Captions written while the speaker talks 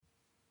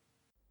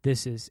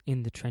This is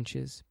In the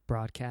Trenches,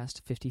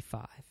 broadcast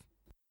 55.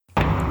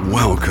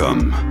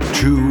 Welcome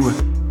to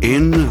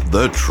In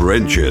the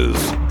Trenches,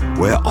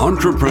 where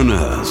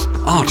entrepreneurs,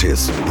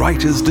 artists,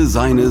 writers,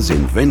 designers,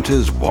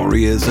 inventors,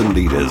 warriors, and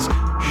leaders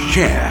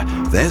share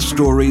their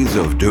stories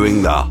of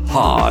doing the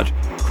hard,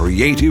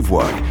 creative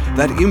work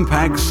that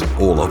impacts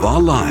all of our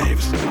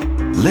lives.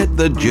 Let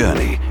the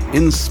journey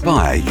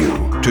inspire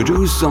you to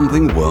do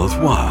something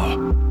worthwhile,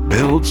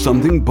 build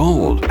something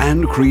bold,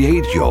 and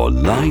create your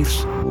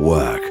life's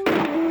work.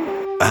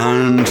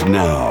 And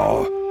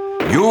now,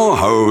 your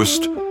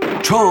host,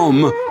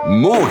 Tom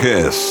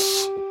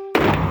Morkis.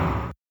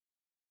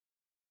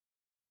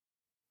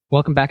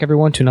 Welcome back,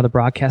 everyone, to another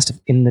broadcast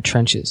of In the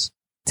Trenches.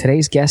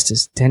 Today's guest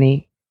is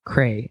Denny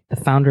Cray, the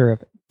founder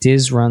of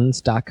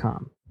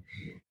DizRuns.com.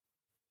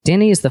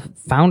 Denny is the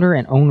founder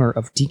and owner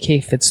of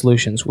DK Fit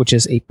Solutions, which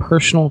is a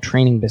personal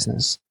training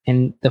business.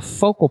 And the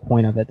focal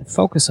point of it, the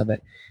focus of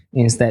it,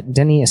 is that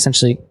Denny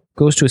essentially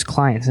goes to his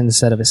clients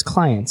instead of his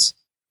clients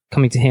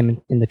coming to him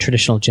in the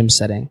traditional gym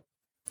setting.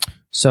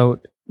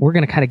 So we're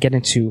going to kind of get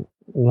into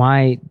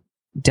why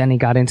Denny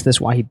got into this,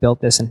 why he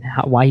built this, and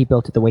why he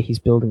built it the way he's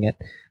building it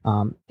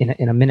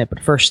in a minute. But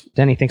first,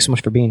 Denny, thanks so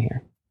much for being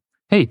here.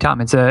 Hey,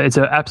 Tom, it's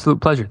an absolute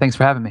pleasure. Thanks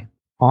for having me.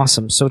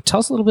 Awesome. So tell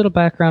us a little bit of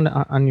background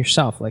on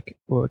yourself.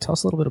 Tell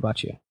us a little bit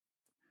about you.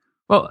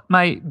 Well,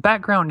 my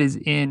background is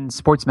in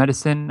sports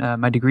medicine.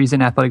 My degree's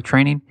in athletic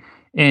training.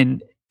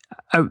 And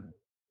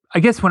I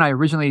guess when I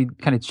originally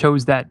kind of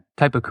chose that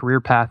type of career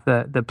path,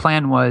 the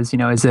plan was,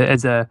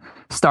 as a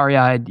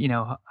starry-eyed,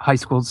 high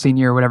school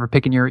senior or whatever,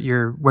 picking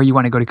your where you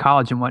want to go to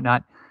college and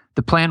whatnot,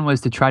 the plan was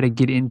to try to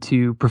get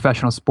into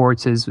professional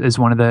sports as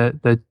one of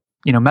the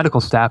medical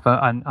staff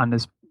on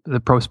the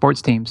pro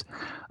sports teams.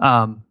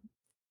 And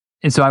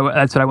so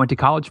that's what I went to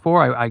college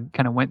for. I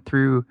kind of went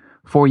through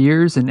 4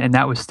 years and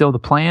that was still the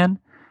plan.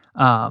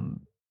 And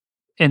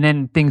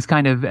then things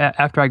kind of,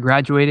 after I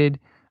graduated,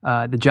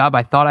 the job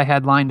I thought I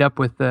had lined up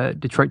with the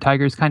Detroit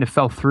Tigers kind of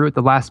fell through at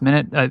the last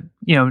minute.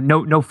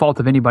 No fault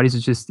of anybody's.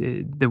 It's just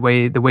the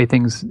way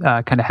things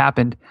kind of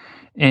happened.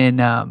 And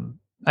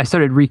I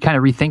started kind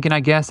of rethinking, I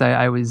guess.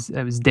 I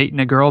was dating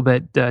a girl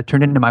that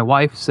turned into my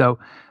wife. So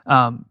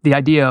the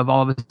idea of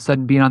all of a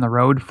sudden being on the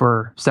road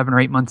for 7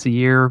 or 8 months a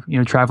year,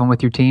 traveling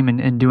with your team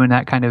and doing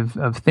that kind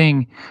of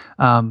thing,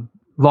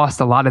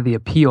 lost a lot of the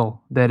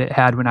appeal that it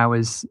had when I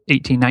was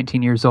 18,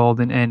 19 years old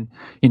and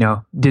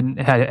didn't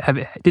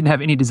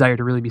have any desire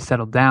to really be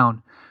settled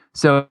down.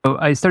 So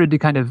I started to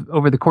kind of,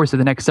 over the course of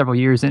the next several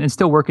years, and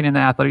still working in the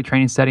athletic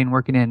training setting,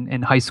 working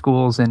in high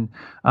schools and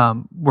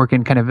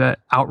working kind of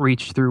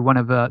outreach through one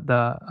of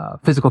the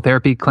physical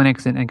therapy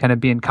clinics and kind of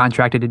being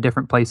contracted to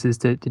different places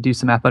to do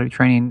some athletic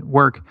training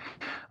work.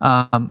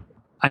 I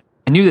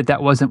knew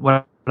that wasn't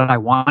what I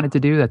wanted to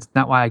do. That's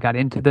not why I got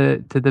into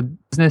the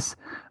business.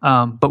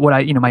 But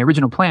what my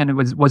original plan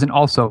wasn't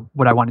also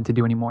what I wanted to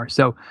do anymore.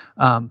 So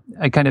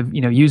I kind of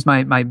used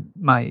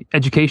my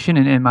education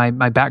and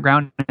my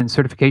background and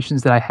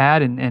certifications that I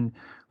had and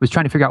was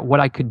trying to figure out what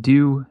I could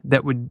do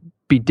that would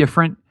be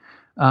different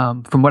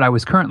from what I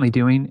was currently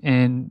doing.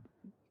 And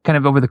kind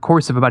of over the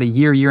course of about a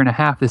year and a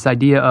half, this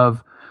idea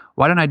of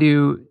why don't I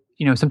do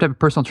some type of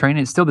personal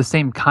training? It's still the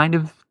same kind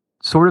of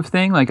sort of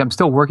thing. Like I'm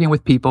still working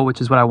with people,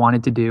 which is what I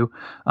wanted to do,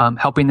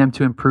 helping them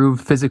to improve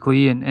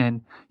physically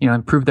and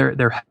improve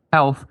their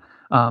health.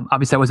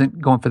 Obviously I wasn't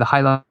going for the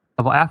high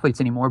level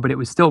athletes anymore, but it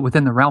was still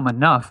within the realm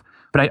enough.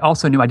 But I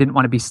also knew I didn't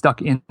want to be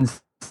stuck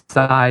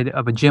inside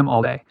of a gym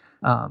all day.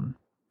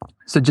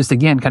 So just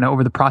again, kind of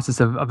over the process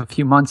of a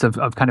few months of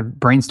kind of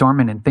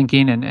brainstorming and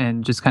thinking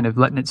and just kind of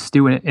letting it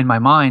stew in my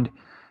mind,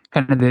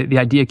 kind of the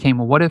idea came,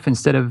 well, what if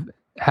instead of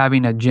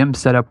having a gym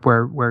set up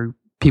where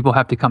people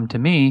have to come to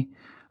me,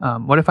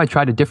 what if I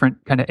tried a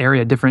different kind of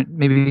area,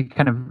 maybe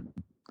kind of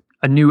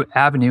a new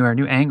avenue or a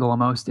new angle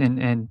almost,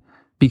 and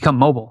become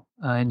mobile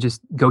and just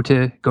go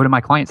to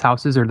my clients'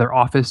 houses or their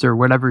office or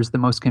whatever is the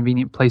most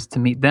convenient place to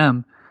meet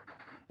them,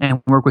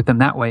 and work with them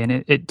that way. And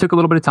it took a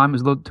little bit of time.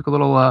 Took a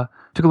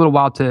little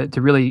while to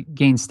really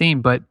gain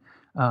steam, but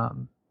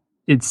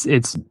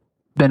it's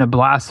been a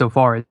blast so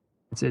far.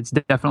 It's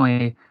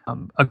definitely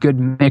a good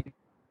mix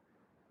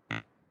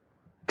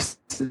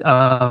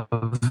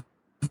of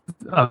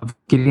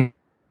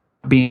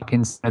being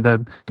inside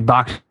the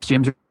box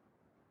gyms,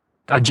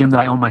 a gym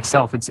that I own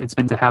myself. It's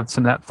been to have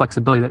some of that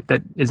flexibility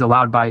that is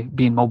allowed by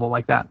being mobile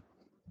like that.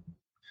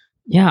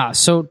 Yeah,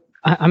 so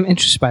I'm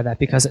interested by that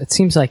because it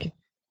seems like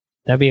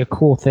that'd be a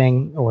cool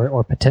thing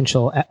or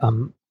potential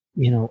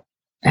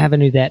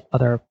avenue that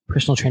other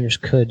personal trainers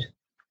could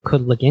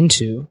look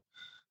into.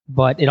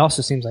 But it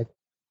also seems like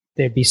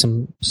there'd be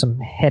some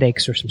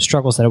headaches or some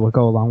struggles that would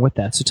go along with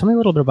that. So tell me a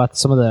little bit about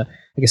some of the,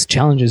 I guess,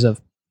 challenges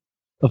of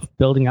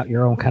building out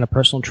your own kind of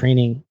personal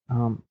training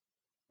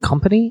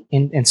company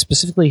and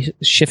specifically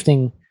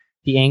shifting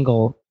the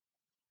angle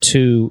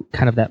to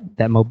kind of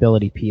that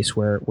mobility piece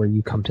where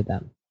you come to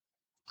them.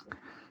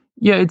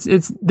 Yeah,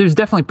 it's there's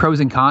definitely pros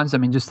and cons. I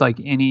mean, just like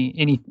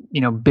any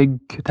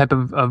big type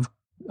of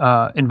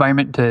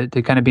environment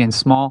to kind of being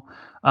small.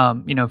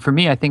 For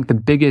me, I think the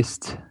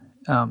biggest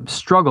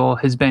struggle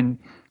has been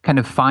kind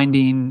of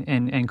finding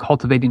and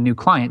cultivating new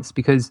clients,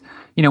 because,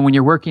 when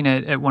you're working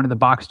at one of the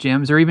box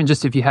gyms, or even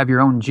just if you have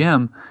your own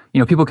gym,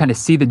 people kind of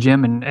see the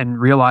gym and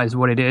realize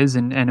what it is.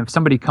 And if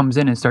somebody comes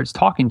in and starts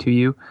talking to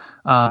you,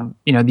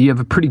 you have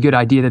a pretty good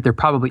idea that they're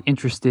probably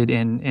interested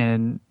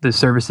in the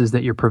services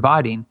that you're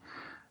providing.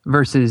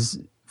 Versus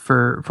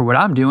for what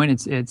I'm doing,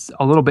 it's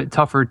a little bit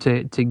tougher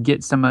to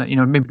get some,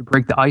 maybe to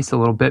break the ice a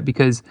little bit,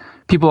 because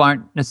people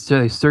aren't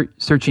necessarily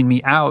searching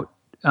me out,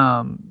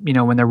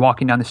 when they're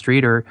walking down the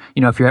street, or,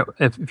 if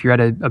you're at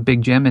a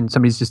big gym and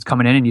somebody's just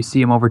coming in and you see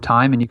them over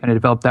time, and you kind of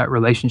develop that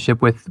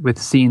relationship with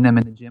seeing them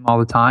in the gym all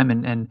the time.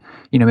 And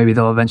maybe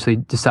they'll eventually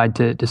decide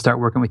to start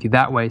working with you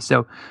that way.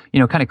 So,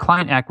 kind of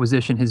client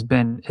acquisition has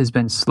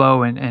been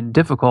slow and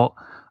difficult.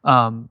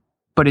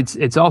 But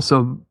it's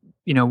also,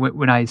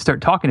 when I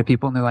start talking to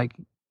people and they're like,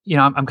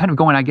 I'm kind of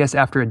going, I guess,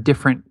 after a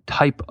different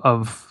type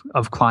of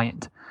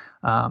client.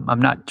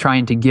 I'm not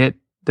trying to get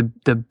the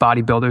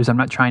bodybuilders. I'm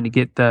not trying to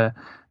get the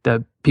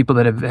people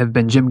that have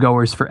been gym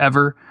goers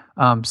forever,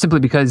 simply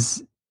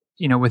because,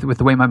 with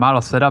the way my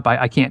model's set up,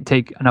 I can't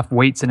take enough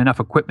weights and enough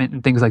equipment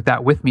and things like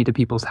that with me to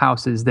people's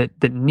houses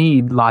that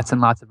need lots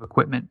and lots of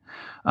equipment.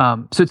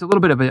 So it's a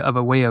little bit of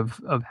a way of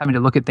having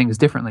to look at things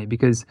differently,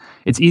 because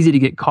it's easy to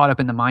get caught up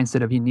in the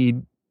mindset of you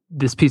need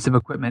this piece of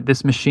equipment,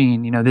 this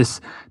machine,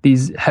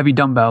 these heavy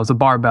dumbbells, a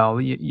barbell,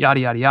 yada,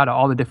 yada, yada,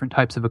 all the different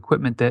types of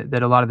equipment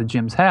that a lot of the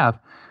gyms have.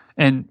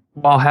 And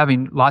while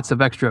having lots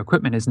of extra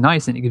equipment is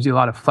nice, and it gives you a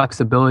lot of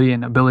flexibility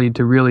and ability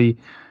to really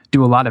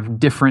do a lot of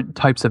different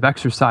types of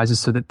exercises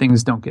so that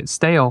things don't get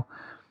stale,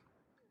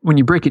 when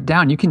you break it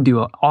down, you can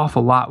do an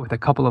awful lot with a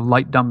couple of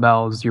light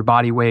dumbbells, your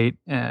body weight,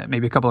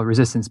 maybe a couple of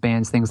resistance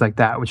bands, things like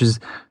that, which is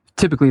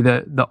typically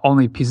the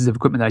only pieces of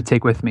equipment that I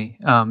take with me.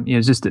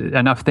 Just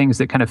enough things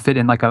that kind of fit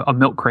in like a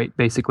milk crate,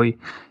 basically.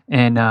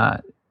 And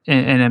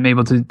I'm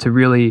able to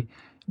really,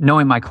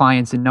 knowing my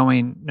clients and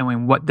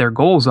knowing what their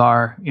goals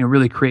are,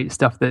 really create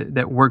stuff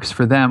that works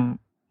for them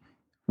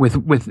with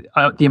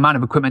the amount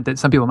of equipment that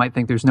some people might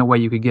think there's no way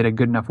you could get a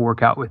good enough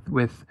workout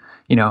with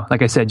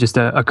like I said, just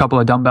a couple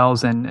of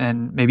dumbbells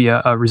and maybe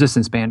a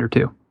resistance band or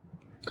two.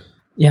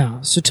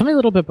 Yeah. So tell me a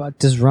little bit about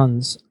Diz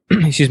Runs,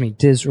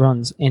 Diz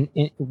Runs, and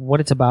what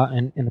it's about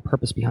and the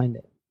purpose behind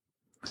it.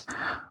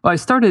 Well, I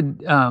started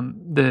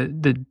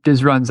the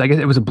Diz Runs, I guess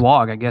it was a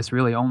blog,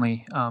 really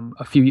only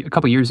a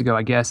couple years ago,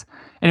 I guess.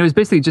 And it was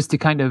basically just to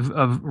kind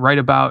of write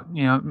about,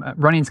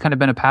 running's kind of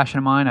been a passion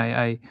of mine.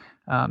 I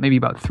maybe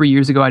about 3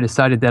 years ago, I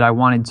decided that I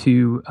wanted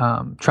to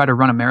try to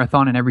run a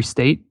marathon in every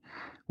state,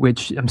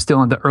 which I'm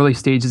still in the early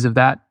stages of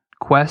that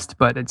quest,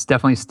 but it's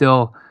definitely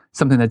still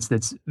something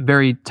that's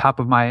very top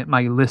of my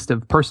list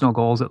of personal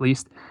goals, at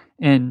least.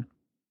 And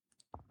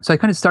so I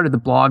kind of started the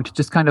blog to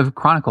just kind of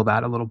chronicle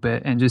that a little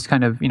bit, and just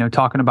kind of,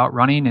 talking about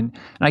running. And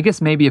I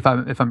guess maybe if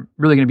I'm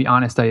really going to be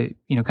honest, I,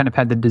 kind of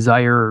had the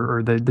desire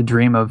or the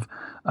dream of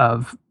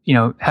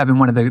having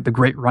one of the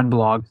great run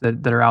blogs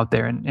that are out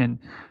there. And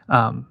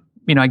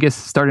I guess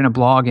starting a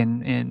blog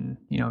in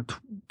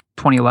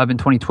 2011,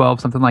 2012,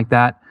 something like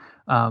that.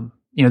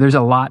 There's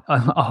a lot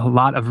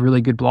of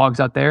really good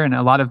blogs out there, and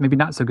a lot of maybe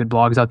not so good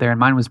blogs out there. And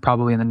mine was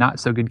probably in the not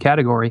so good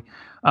category.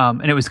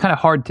 And it was kind of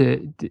hard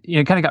to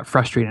kind of got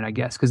frustrated, I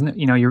guess, because,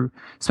 you're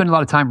spending a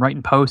lot of time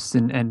writing posts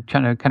and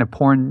kind of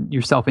pouring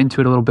yourself into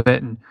it a little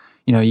bit. And,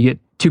 you get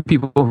two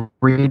people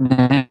reading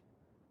it.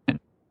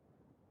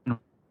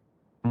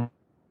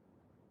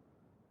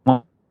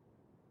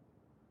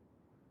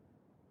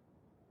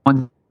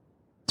 One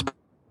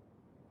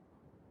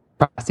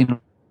processing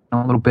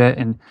a little bit,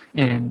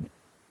 and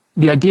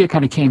the idea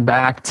kind of came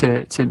back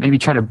to maybe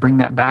try to bring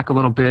that back a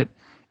little bit,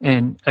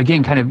 and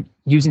again, kind of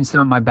using some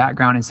of my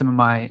background and some of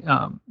my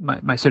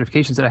my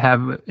certifications that I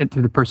have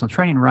through the personal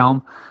training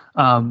realm,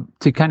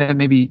 to kind of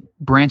maybe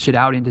branch it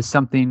out into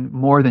something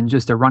more than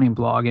just a running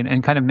blog,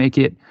 and kind of make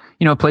it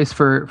a place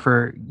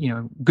for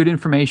good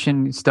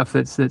information, stuff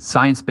that's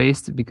science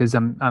based, because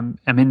I'm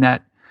in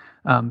that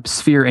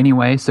sphere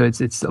anyway. So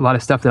it's a lot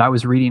of stuff that I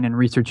was reading and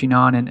researching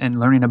on and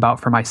learning about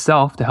for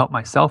myself to help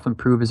myself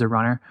improve as a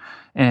runner,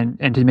 and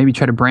to maybe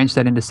try to branch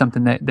that into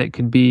something that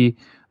could be,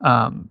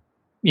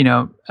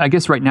 I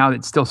guess right now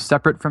it's still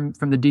separate from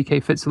the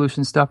DK Fit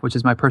Solutions stuff, which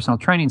is my personal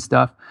training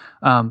stuff.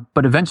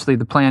 But eventually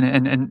the plan,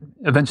 and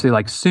eventually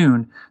like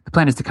soon, the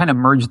plan is to kind of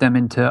merge them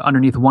into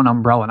underneath one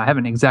umbrella. And I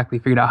haven't exactly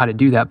figured out how to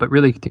do that, but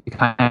really to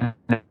kind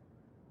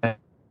of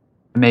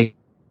make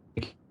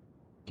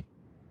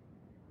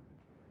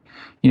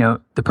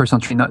the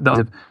personal training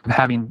of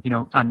having,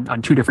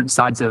 on two different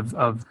sides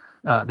of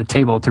the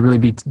table to really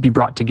be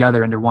brought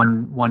together under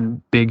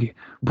one big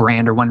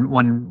brand, or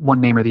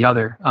one name or the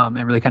other,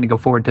 and really kind of go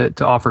forward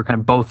to offer kind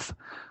of both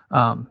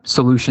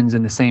solutions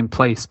in the same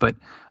place. But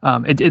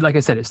it like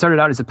I said, it started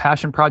out as a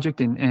passion project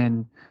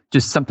and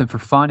just something for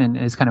fun, and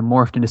has kind of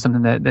morphed into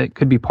something that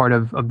could be part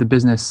of the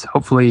business,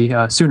 hopefully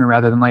sooner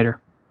rather than later.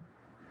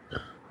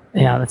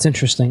 Yeah, that's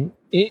interesting.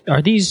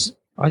 Are these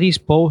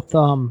both?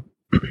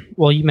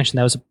 Well, you mentioned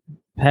that was a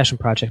passion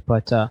project,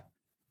 but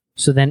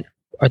so then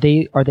are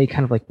they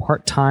kind of like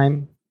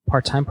part-time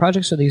part-time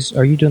projects?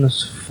 Are you doing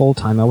this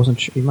full-time? I wasn't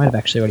sure. You might have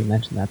actually already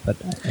mentioned that, but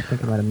I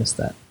think I might have missed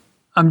that.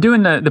 I'm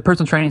doing the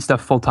personal training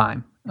stuff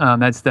full-time.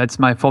 That's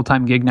my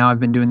full-time gig now. I've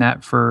been doing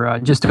that for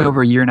just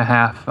over a year and a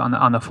half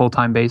on the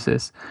full-time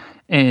basis.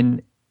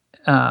 And,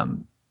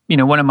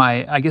 one of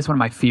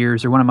my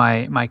fears or one of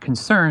my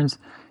concerns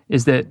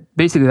is that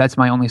basically that's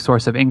my only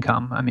source of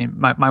income. I mean,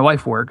 my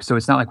wife works, so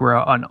it's not like we're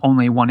an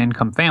only one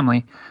income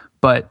family,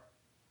 but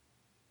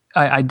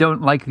I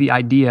don't like the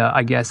idea,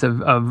 I guess,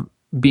 of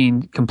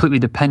being completely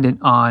dependent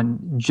on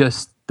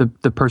just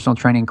the personal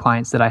training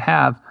clients that I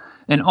have.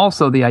 And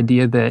also the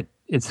idea that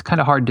it's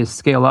kind of hard to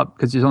scale up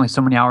because there's only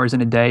so many hours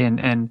in a day,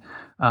 and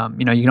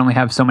you can only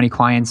have so many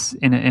clients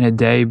in a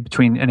day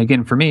between. And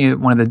again, for me,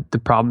 one of the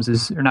problems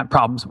is, or not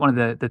problems, one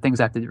of the things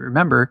I have to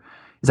remember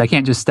is I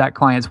can't just stack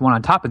clients one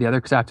on top of the other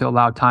because I have to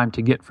allow time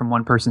to get from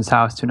one person's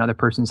house to another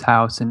person's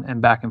house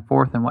and back and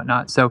forth and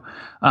whatnot. So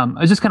I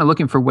was just kind of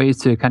looking for ways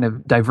to kind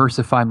of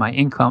diversify my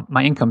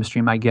income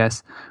stream, I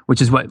guess,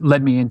 which is what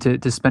led me into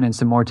spending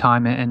some more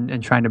time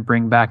and trying to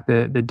bring back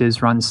the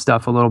Diz Runs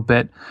stuff a little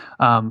bit.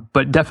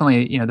 But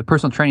definitely, the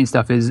personal training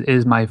stuff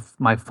is my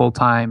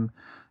full-time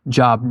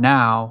job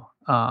now,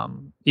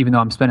 even though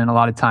I'm spending a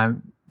lot of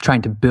time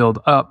trying to build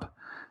up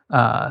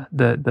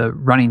the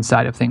running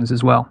side of things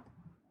as well.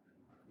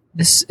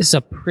 This is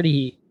a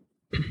pretty,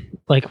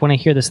 like, when I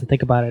hear this and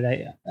think about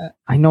it,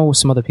 I know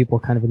some other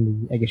people kind of in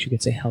the, I guess you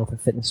could say, health or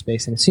fitness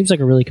space, and it seems like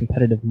a really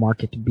competitive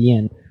market to be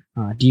in.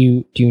 Do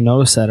you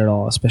notice that at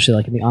all, especially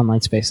like in the online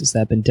spaces that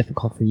have been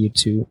difficult for you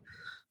to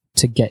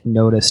get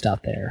noticed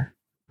out there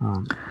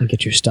and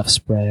get your stuff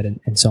spread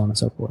and so on and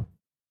so forth?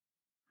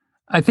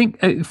 I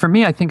think for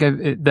me,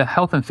 the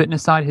health and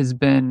fitness side has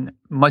been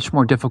much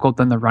more difficult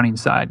than the running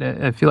side.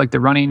 I feel like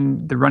the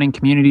running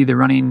community, the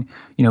running,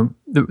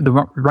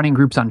 the running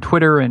groups on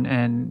Twitter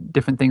and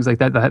different things like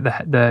that,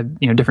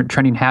 the different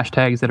trending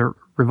hashtags that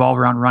revolve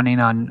around running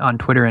on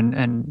Twitter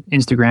and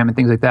Instagram and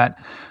things like that,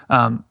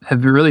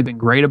 have really been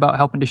great about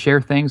helping to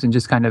share things and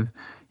just kind of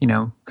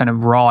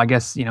we're all, I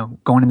guess,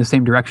 going in the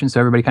same direction.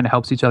 So everybody kind of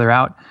helps each other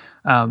out.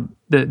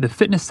 The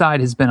fitness side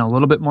has been a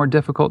little bit more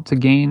difficult to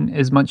gain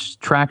as much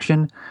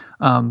traction.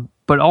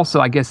 But also,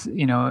 I guess,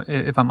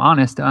 if I'm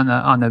honest,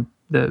 on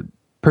the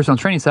personal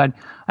training side,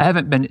 I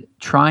haven't been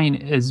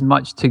trying as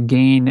much to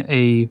gain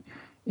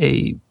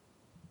a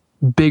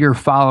bigger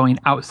following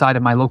outside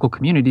of my local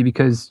community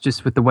because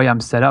just with the way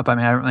I'm set up, I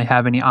mean, I don't really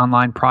have any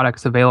online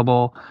products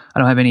available. I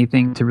don't have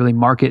anything to really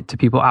market to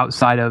people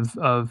outside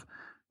of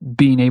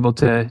being able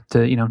to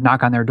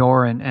knock on their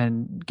door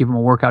and give them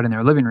a workout in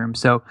their living room.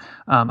 So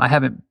I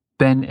haven't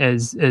been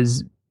as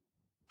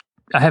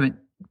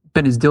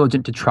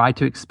diligent to try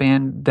to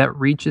expand that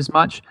reach as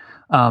much.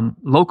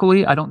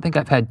 Locally, I don't think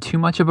I've had too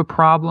much of a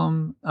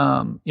problem,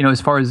 as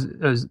far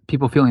as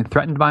people feeling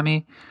threatened by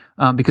me.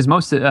 Because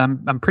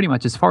I'm pretty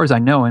much, as far as I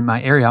know, in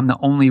my area, I'm the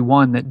only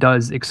one that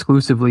does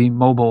exclusively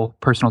mobile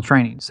personal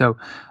training. So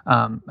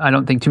I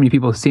don't think too many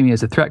people see me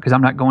as a threat because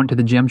I'm not going to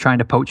the gym trying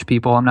to poach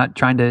people. I'm not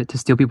trying to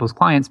steal people's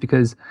clients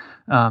because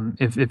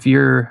if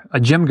you're a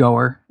gym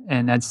goer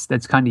and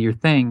that's kind of your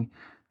thing,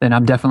 then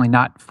I'm definitely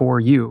not for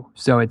you.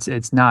 So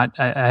it's not.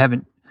 I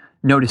haven't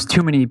noticed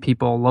too many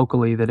people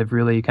locally that have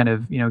really kind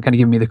of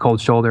given me the cold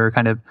shoulder,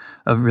 kind of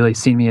really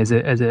seen me as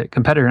a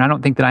competitor. And I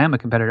don't think that I am a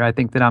competitor. I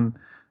think that I'm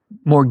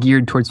more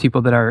geared towards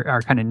people that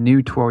are kind of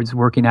new towards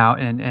working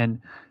out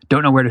and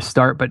don't know where to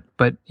start, but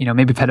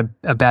maybe have had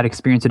a bad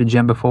experience at a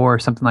gym before or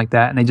something like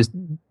that, and they just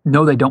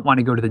know they don't want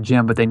to go to the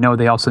gym, but they know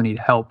they also need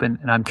help, and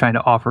I'm trying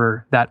to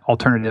offer that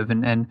alternative,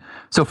 and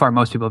so far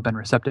most people have been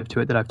receptive to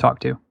it that I've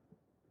talked to.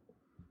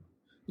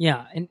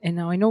 Yeah, and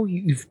now I know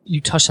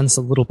you touched on this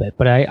a little bit,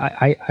 but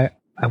I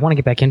want to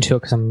get back into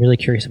it because I'm really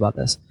curious about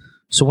this.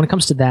 So when it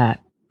comes to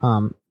that,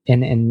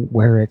 and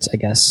where it's, I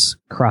guess,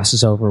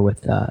 crosses over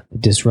with the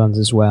Diz Runs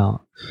as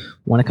well.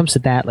 When it comes to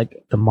that,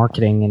 like the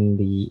marketing and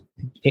the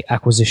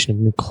acquisition of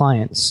new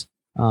clients,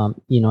 I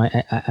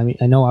mean,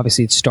 I know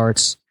obviously it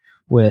starts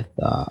with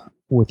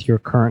your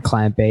current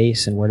client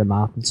base and word of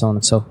mouth and so on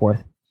and so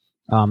forth.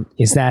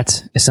 Is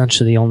that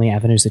essentially the only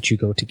avenues that you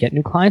go to get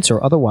new clients,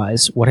 or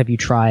otherwise, what have you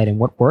tried and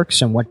what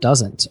works and what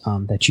doesn't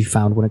that you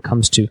found when it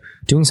comes to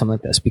doing something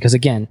like this? Because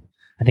again,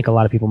 I think a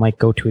lot of people might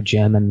go to a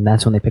gym and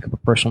that's when they pick up a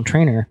personal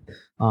trainer.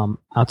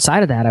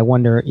 Outside of that, I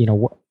wonder,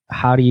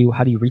 how do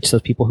you reach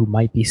those people who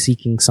might be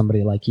seeking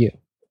somebody like you?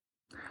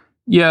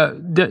 Yeah,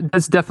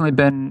 that's definitely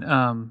been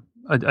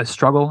a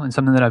struggle and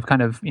something that I've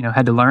kind of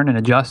had to learn and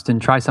adjust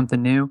and try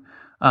something new.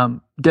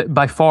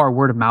 By far,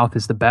 word of mouth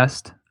is the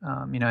best.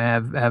 I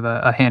have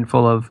a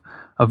handful of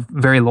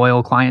very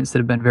loyal clients that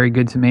have been very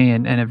good to me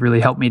and have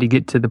really helped me to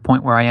get to the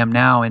point where I am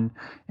now. And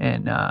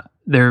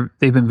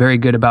they've been very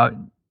good about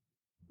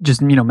just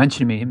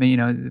mentioning me. I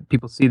mean,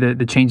 people see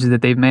the changes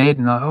that they've made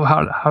and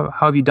how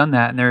have you done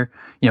that? And they're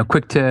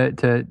quick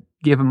to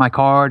give them my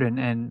card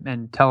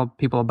and tell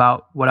people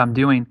about what I'm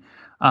doing.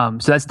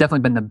 So that's definitely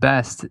been the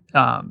best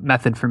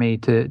method for me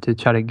to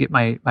try to get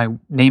my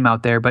name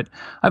out there. But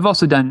I've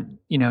also done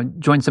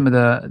joined some of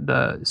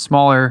the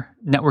smaller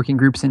networking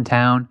groups in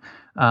town.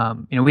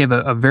 We have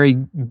a very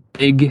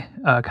big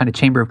kind of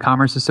Chamber of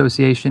Commerce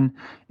association,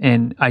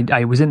 and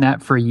I was in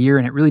that for a year,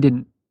 and it really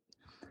didn't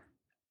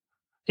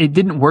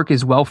work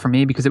as well for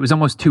me because it was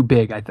almost too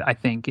big, I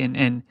think.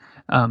 And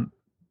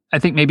I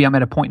think maybe I'm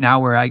at a point now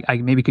where I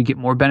maybe could get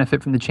more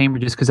benefit from the chamber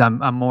just because I'm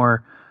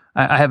more,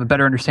 I have a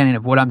better understanding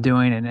of what I'm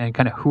doing and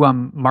kind of who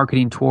I'm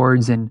marketing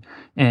towards and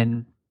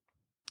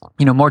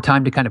more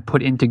time to kind of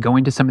put into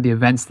going to some of the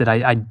events that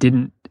I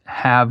didn't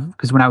have,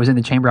 because when I was in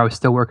the chamber, I was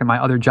still working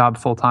my other job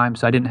full time.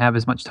 So I didn't have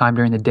as much time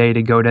during the day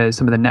to go to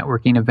some of the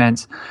networking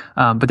events.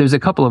 But there's a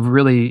couple of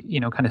really,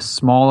 kind of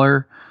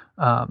smaller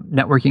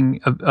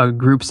networking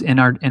groups in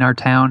our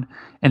town,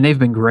 and they've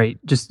been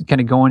great. Just kind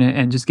of going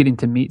and just getting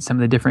to meet some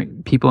of the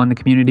different people in the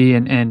community,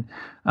 and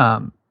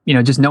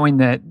just knowing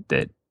that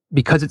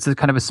because it's a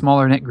kind of a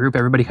smaller knit group,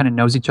 everybody kind of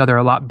knows each other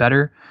a lot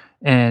better.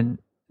 And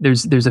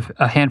there's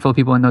a handful of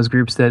people in those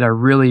groups that are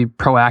really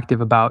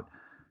proactive about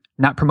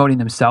not promoting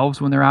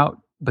themselves when they're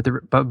out, but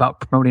about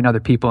promoting other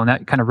people, and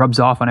that kind of rubs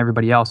off on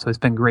everybody else. So it's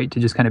been great to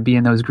just kind of be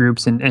in those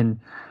groups and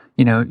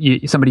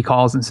somebody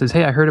calls and says,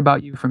 "Hey, I heard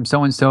about you from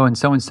so and so and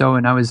so and so,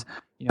 and I was,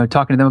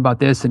 talking to them about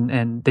this,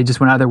 and they just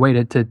went out of their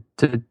way to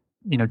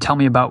tell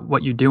me about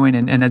what you're doing,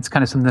 and that's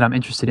kind of something that I'm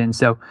interested in."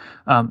 So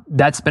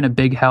that's been a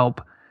big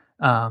help.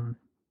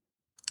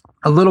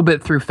 A little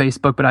bit through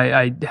Facebook, but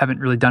I haven't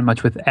really done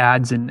much with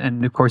ads,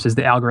 and of course, as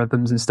the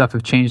algorithms and stuff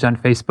have changed on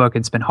Facebook,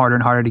 it's been harder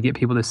and harder to get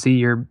people to see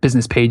your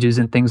business pages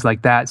and things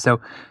like that.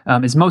 So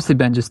it's mostly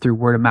been just through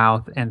word of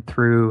mouth and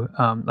through,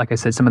 like I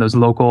said, some of those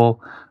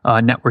local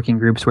networking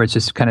groups where it's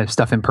just kind of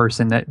stuff in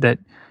person that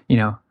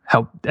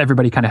help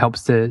everybody kind of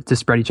helps to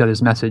spread each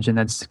other's message, and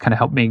that's kind of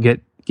helped me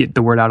get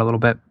the word out a little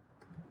bit.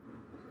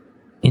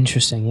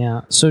 Interesting,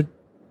 yeah. So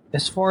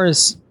as far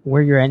as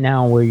where you're at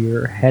now, where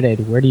you're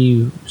headed, where do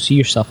you see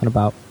yourself in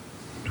about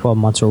 12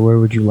 months, or where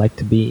would you like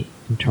to be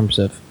in terms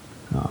of,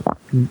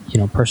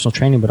 personal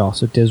training, but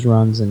also Diz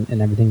Runs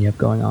and everything you have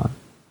going on?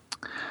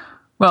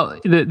 Well,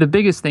 the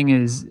biggest thing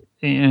is,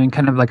 and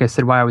kind of like I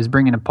said, why I was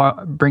bringing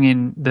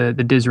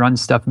the Diz Run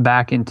stuff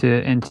back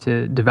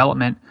into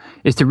development,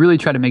 is to really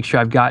try to make sure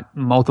I've got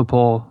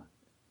multiple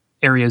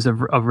areas of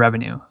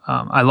revenue.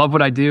 I love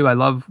what I do. I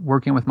love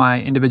working with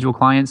my individual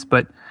clients,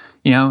 but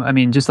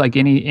just like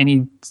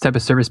any type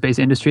of service-based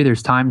industry,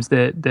 there's times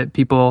that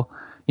people,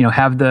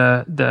 have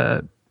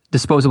the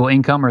disposable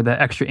income or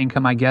the extra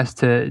income, I guess,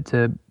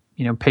 to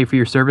pay for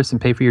your service and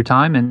pay for your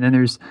time. And then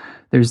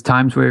there's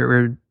times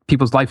where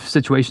people's life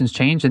situations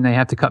change and they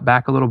have to cut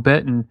back a little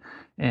bit. And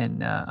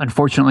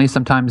unfortunately,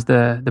 sometimes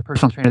the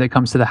personal trainer that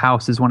comes to the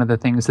house is one of the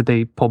things that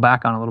they pull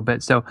back on a little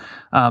bit. So,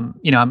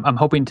 I'm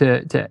hoping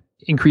to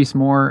increase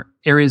more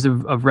areas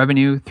of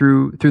revenue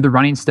through the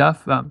running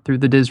stuff, through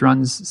the Diz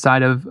Runs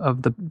side of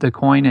the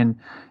coin,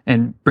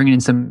 and bringing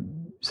in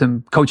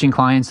some coaching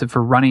clients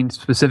for running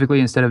specifically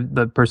instead of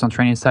the personal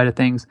training side of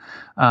things.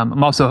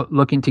 I'm also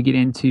looking to get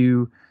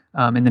into,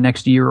 in the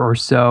next year or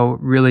so,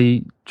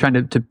 really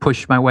trying to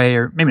push my way,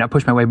 or maybe not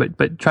push my way,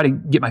 but try to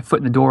get my foot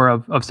in the door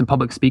of some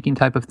public speaking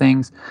type of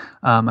things.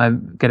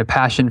 I've got a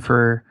passion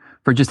for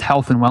just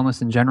health and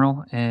wellness in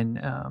general, and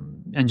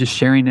just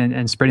sharing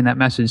and spreading that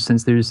message,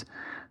 since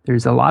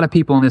there's a lot of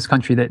people in this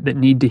country that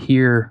need to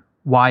hear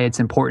why it's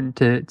important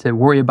to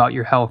worry about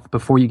your health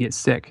before you get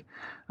sick.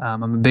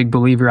 I'm a big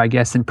believer, I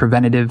guess, in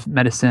preventative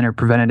medicine or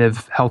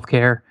preventative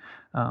healthcare.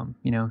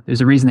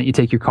 There's a reason that you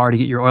take your car to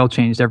get your oil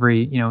changed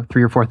every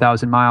 3,000 or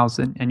 4,000 miles,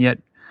 and yet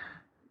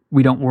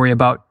we don't worry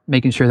about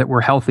making sure that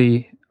we're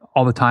healthy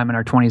all the time in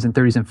our 20s and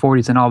 30s and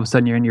 40s, and all of a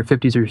sudden you're in your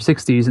 50s or your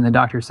 60s, and the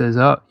doctor says,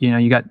 "Oh,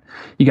 you got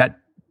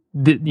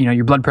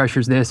your blood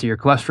pressure's this, or your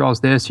cholesterol's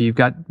this, or you've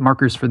got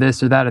markers for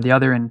this or that or the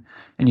other," and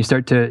you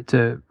start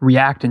to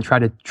react and try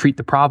to treat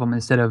the problem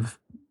instead of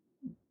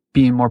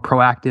being more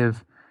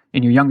proactive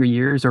in your younger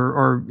years,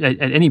 or at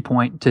any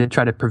point to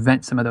try to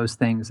prevent some of those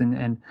things.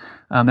 And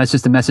that's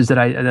just a message that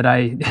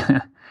I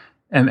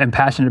am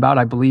passionate about.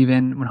 I believe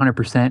in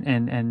 100%,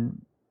 and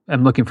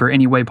I'm looking for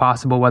any way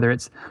possible, whether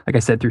it's, like I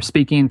said, through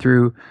speaking,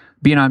 through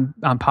being on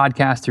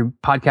podcasts, through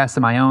podcasts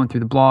of my own,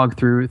 through the blog,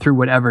 through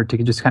whatever, to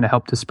just kind of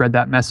help to spread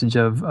that message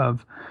of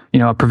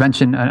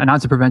prevention. An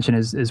ounce of prevention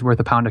is worth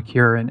a pound of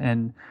cure,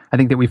 and I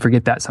think that we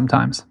forget that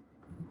sometimes.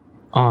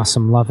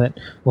 Awesome. Love it.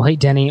 Well, hey,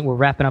 Denny, we're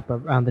wrapping up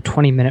around the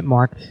 20-minute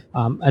mark.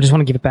 I just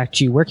want to give it back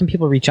to you. Where can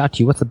people reach out to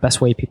you? What's the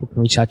best way people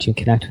can reach out to you and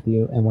connect with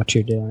you and what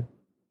you're doing?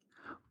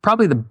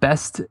 Probably the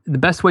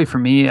best way for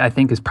me, I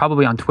think, is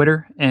probably on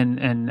Twitter.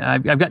 And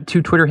I've got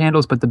 2 Twitter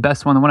handles, but the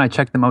best one, the one I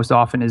check the most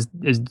often, is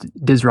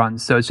Diz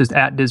Runs. So it's just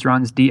at Diz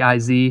Runs,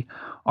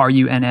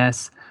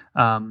 DIZRUNS.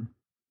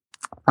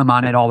 I'm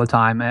on it all the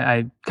time.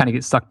 I kind of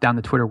get sucked down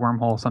the Twitter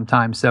wormhole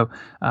sometimes. So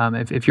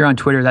if you're on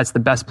Twitter, that's the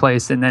best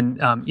place. And then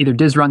either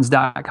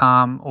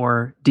DizRuns.com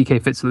or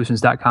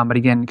DKFitSolutions.com. But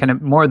again, kind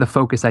of more of the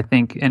focus, I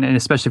think, and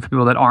especially for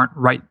people that aren't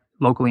right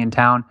locally in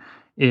town,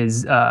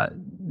 is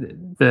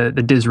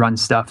the Diz Run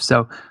stuff.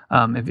 So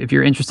if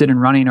you're interested in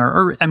running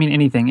or I mean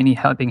anything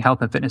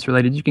health and fitness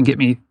related, you can get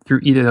me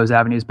through either of those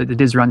avenues. But the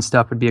Diz Run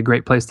stuff would be a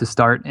great place to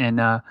start. And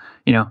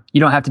you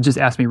don't have to just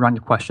ask me run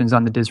questions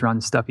on the Diz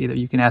Run stuff either.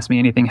 You can ask me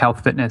anything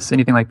health, fitness,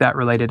 anything like that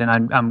related,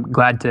 and I'm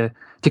glad to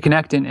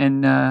connect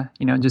and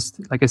just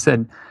like I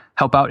said,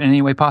 help out in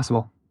any way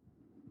possible.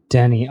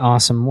 Denny,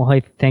 awesome. Well,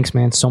 hey, thanks,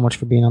 man, so much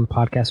for being on the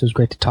podcast. It was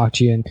great to talk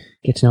to you and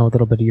get to know a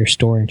little bit of your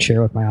story and share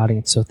it with my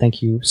audience. So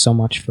thank you so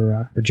much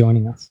for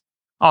joining us.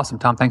 Awesome,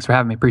 Tom. Thanks for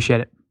having me. Appreciate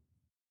it.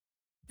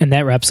 And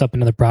that wraps up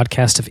another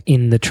broadcast of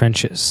In the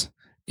Trenches.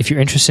 If you're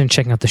interested in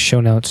checking out the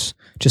show notes,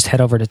 just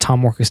head over to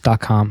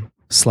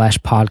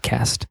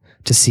tommorkes.com/podcast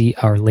to see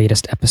our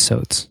latest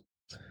episodes.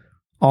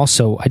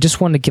 Also, I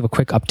just wanted to give a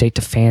quick update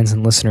to fans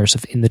and listeners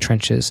of In the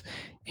Trenches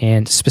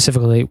and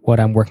specifically what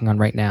I'm working on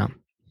right now.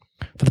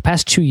 For the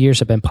past 2 years,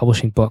 I've been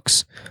publishing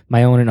books,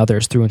 my own and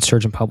others, through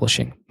Insurgent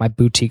Publishing, my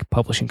boutique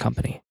publishing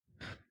company.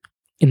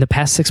 In the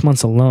past 6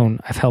 months alone,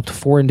 I've helped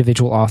 4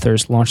 individual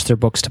authors launch their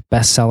books to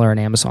bestseller on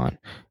Amazon,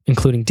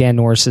 including Dan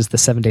Norris's The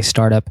 7-Day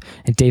Startup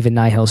and David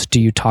Nihill's Do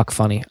You Talk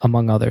Funny,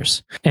 among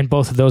others. And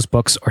both of those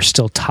books are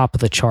still top of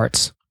the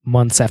charts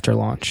months after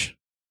launch.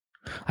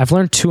 I've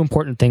learned 2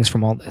 important things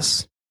from all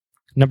this.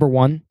 Number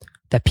 1,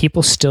 that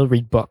people still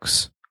read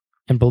books.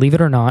 And believe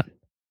it or not,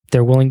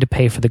 they're willing to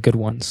pay for the good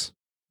ones.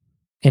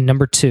 And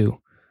number 2,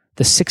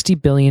 the $60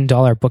 billion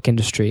book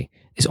industry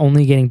is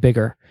only getting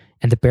bigger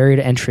and the barrier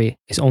to entry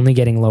is only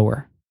getting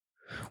lower,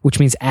 which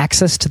means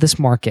access to this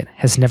market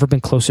has never been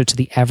closer to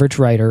the average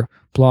writer,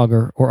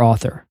 blogger, or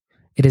author.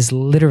 It is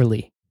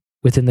literally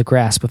within the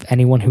grasp of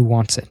anyone who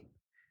wants it.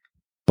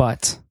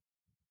 But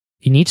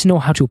you need to know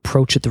how to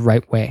approach it the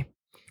right way,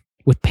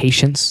 with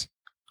patience,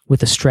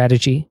 with a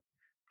strategy,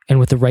 and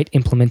with the right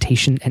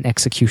implementation and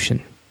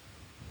execution.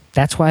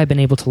 That's why I've been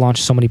able to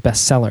launch so many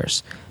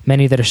bestsellers,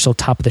 many that are still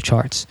top of the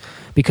charts,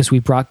 because we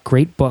brought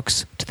great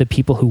books to the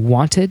people who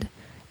wanted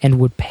and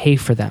would pay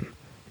for them.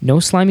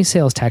 No slimy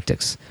sales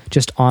tactics,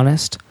 just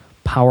honest,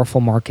 powerful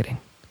marketing.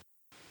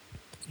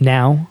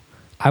 Now,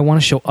 I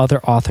want to show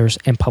other authors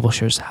and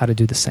publishers how to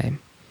do the same.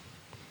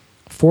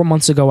 4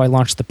 months ago, I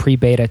launched the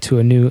pre-beta to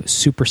a new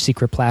super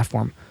secret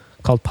platform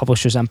called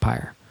Publishers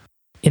Empire.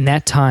 In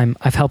that time,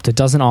 I've helped a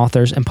dozen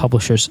authors and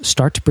publishers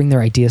start to bring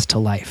their ideas to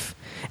life.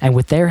 And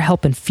with their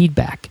help and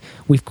feedback,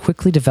 we've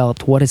quickly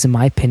developed what is, in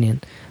my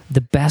opinion,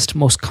 the best,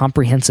 most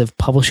comprehensive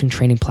publishing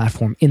training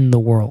platform in the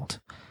world.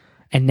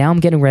 And now I'm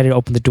getting ready to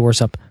open the doors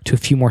up to a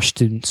few more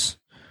students.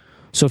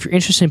 So if you're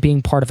interested in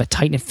being part of a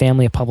tight-knit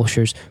family of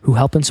publishers who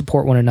help and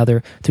support one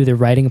another through their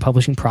writing and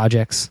publishing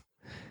projects,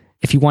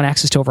 if you want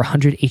access to over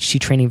 100 HT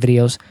training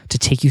videos to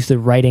take you through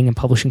the writing and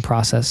publishing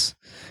process,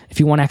 if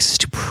you want access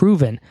to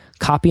proven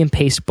copy and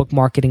paste book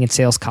marketing and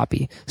sales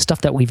copy, stuff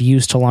that we've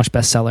used to launch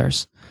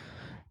bestsellers,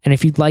 and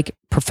if you'd like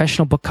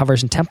professional book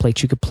covers and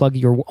templates you could plug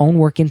your own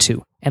work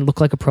into and look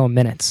like a pro in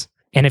minutes,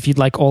 and if you'd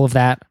like all of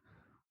that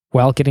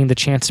while getting the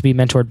chance to be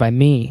mentored by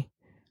me,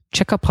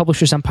 check out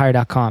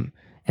publishersempire.com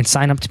and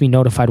sign up to be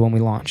notified when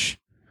we launch.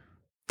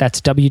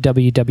 That's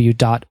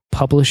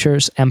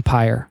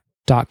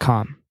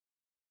www.publishersempire.com.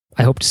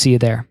 I hope to see you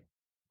there.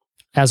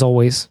 As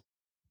always,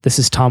 this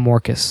is Tom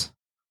Morkes.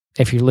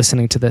 If you're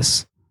listening to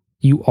this,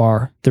 you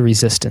are the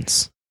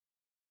resistance.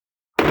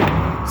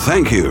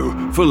 Thank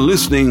you for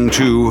listening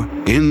to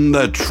In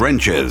the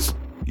Trenches.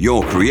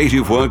 Your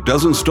creative work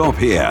doesn't stop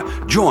here.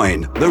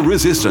 Join the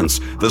Resistance,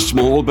 the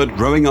small but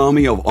growing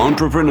army of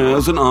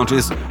entrepreneurs and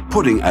artists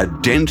putting a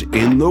dent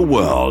in the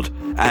world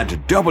at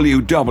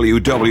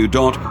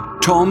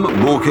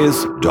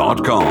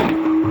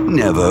www.tommorkes.com.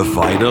 Never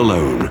fight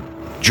alone.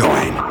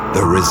 Join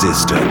the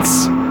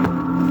Resistance.